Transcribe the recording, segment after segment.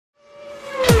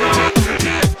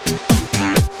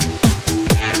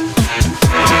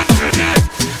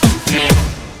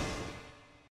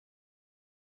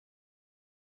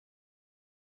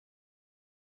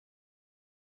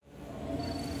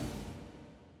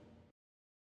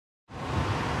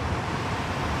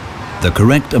The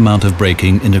correct amount of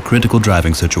braking in a critical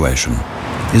driving situation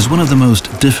is one of the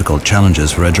most difficult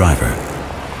challenges for a driver.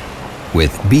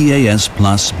 With BAS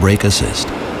Plus Brake Assist,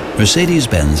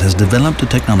 Mercedes-Benz has developed a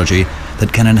technology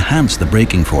that can enhance the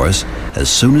braking force as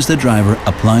soon as the driver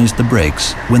applies the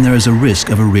brakes when there is a risk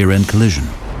of a rear-end collision.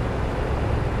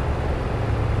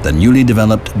 The newly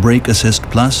developed Brake Assist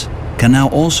Plus can now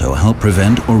also help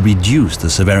prevent or reduce the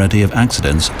severity of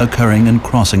accidents occurring in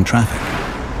crossing traffic.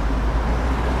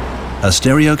 A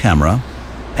stereo camera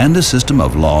and a system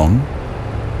of long,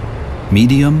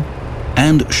 medium,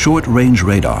 and short-range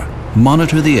radar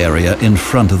monitor the area in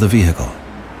front of the vehicle.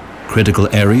 Critical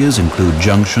areas include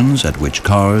junctions at which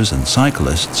cars and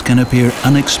cyclists can appear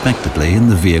unexpectedly in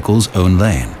the vehicle's own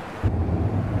lane.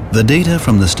 The data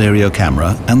from the stereo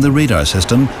camera and the radar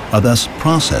system are thus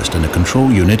processed in a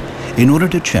control unit in order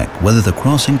to check whether the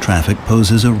crossing traffic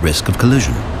poses a risk of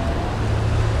collision.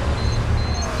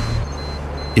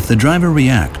 If the driver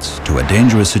reacts to a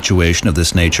dangerous situation of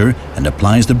this nature and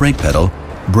applies the brake pedal,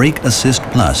 Brake Assist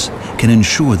Plus can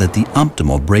ensure that the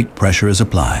optimal brake pressure is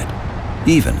applied,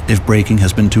 even if braking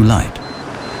has been too light.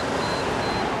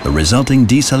 The resulting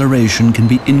deceleration can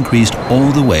be increased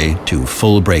all the way to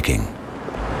full braking.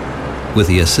 With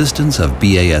the assistance of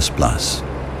BAS Plus,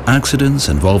 accidents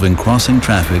involving crossing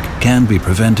traffic can be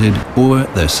prevented or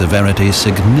their severity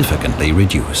significantly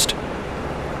reduced.